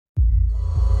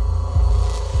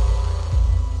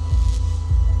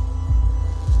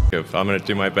I'm going to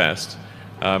do my best.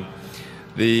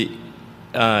 It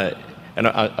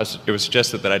was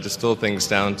suggested that I distill things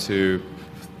down to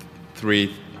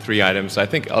three items. I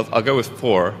think I'll go with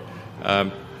four,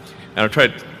 and I'll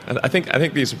try. I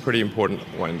think these are pretty important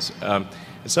ones.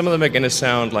 Some of them are going to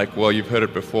sound like, well, you've heard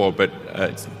it before, but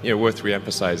it's worth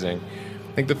re-emphasizing.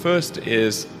 I think the first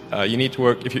is you need to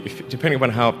work, depending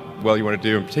upon how well you want to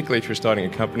do, and particularly if you're starting a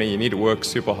company, you need to work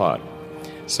super hard.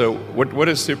 So what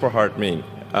does super hard mean?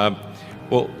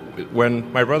 Well,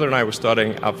 when my brother and I were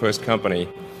starting our first company,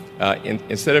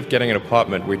 instead of getting an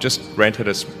apartment, we just rented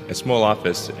a small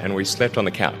office and we slept on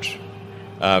the couch.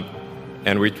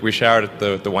 And we showered at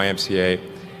the YMCA,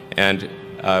 and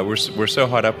we're so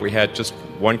hot up we had just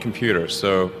one computer.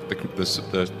 So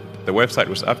the website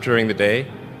was up during the day,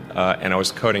 and I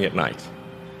was coding at night,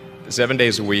 7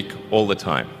 days a week, all the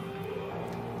time.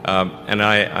 And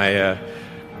I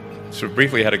sort of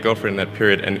briefly had a girlfriend in that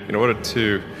period, and in order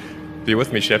to be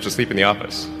with me, she had to sleep in the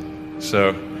office.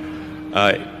 So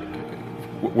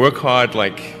work hard,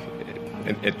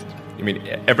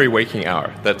 every waking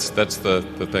hour. That's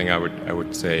the thing I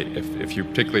would say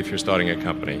particularly if you're starting a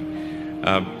company.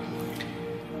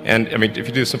 And I mean, if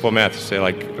you do simple math, say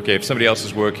okay, if somebody else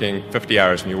is working 50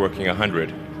 hours and you're working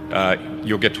 100,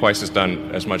 you'll get twice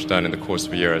as much done in the course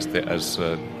of a year as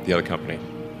the other company.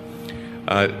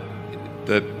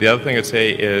 The other thing I'd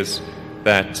say is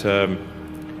that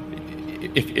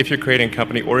if you're creating a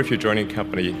company or if you're joining a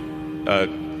company,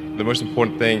 the most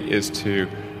important thing is to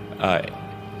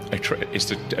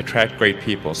attract great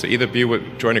people. So either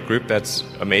join a group that's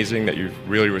amazing, that you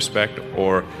really respect,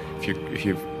 or if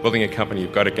you're building a company,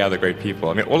 you've got to gather great people.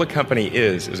 I mean, all a company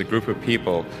is a group of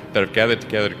people that have gathered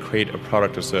together to create a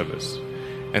product or service.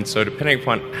 And so depending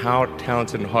upon how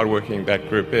talented and hardworking that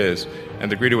group is, and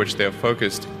the degree to which they are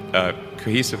focused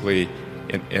cohesively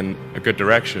in a good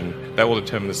direction, that will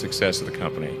determine the success of the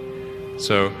company.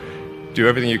 So do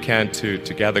everything you can to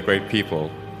gather great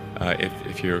people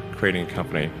if you're creating a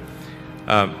company.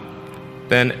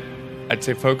 Then I'd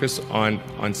say focus on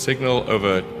signal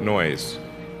over noise.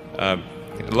 A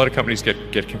lot of companies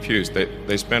get confused.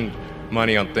 They spend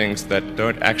money on things that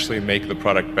don't actually make the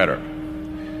product better.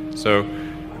 So,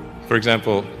 for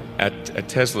example, at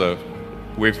Tesla,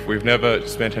 we've never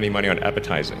spent any money on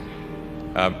advertising.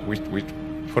 We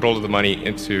put all of the money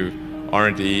into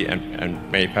R&D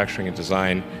and manufacturing and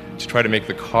design to try to make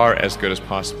the car as good as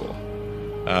possible.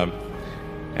 I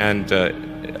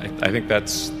think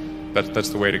that's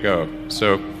the way to go.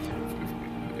 So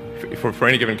for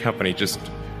any given company, just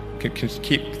can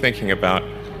keep thinking about,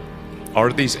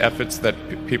 are these efforts that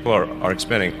people are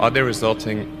expending, are they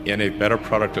resulting in a better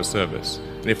product or service?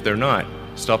 And if they're not,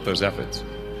 stop those efforts.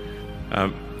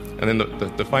 And then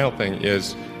the final thing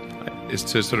is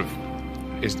to sort of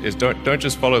don't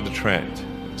just follow the trend.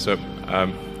 So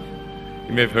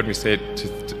you may have heard me say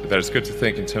that it's good to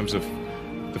think in terms of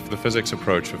the physics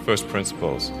approach of first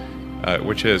principles,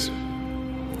 which is,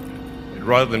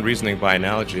 rather than reasoning by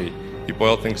analogy, you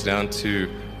boil things down to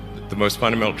the most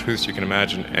fundamental truths you can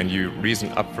imagine, and you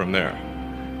reason up from there.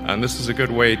 And this is a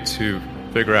good way to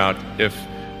figure out if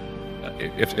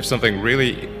something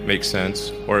really makes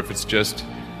sense, or if it's just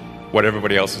what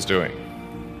everybody else is doing.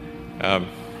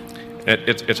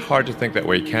 It's hard to think that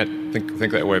way. You can't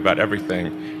think that way about everything.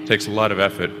 It takes a lot of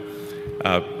effort.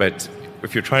 But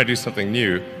if you're trying to do something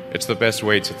new, it's the best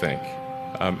way to think.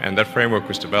 And that framework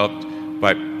was developed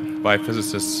by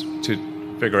physicists to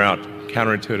figure out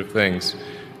counterintuitive things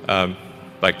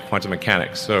like quantum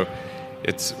mechanics. So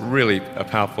it's really a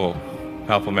powerful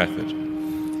method.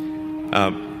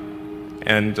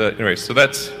 Anyway, so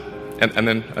that's, and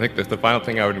then I think that the final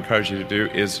thing I would encourage you to do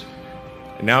is,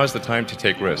 now is the time to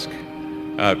take risk.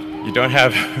 You don't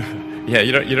have,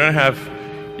 you don't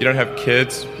have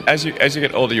kids. As you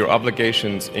get older, your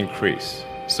obligations increase.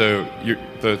 So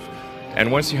and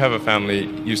once you have a family,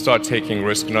 you start taking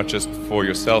risk not just for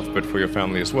yourself but for your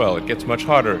family as well. It gets much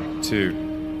harder to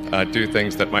do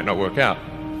things that might not work out.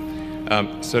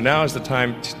 So now is the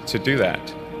time to do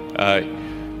that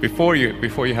before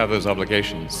you have those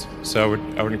obligations. So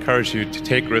I would encourage you to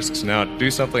take risks now.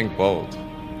 Do something bold.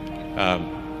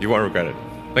 You won't regret it.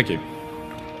 Thank you.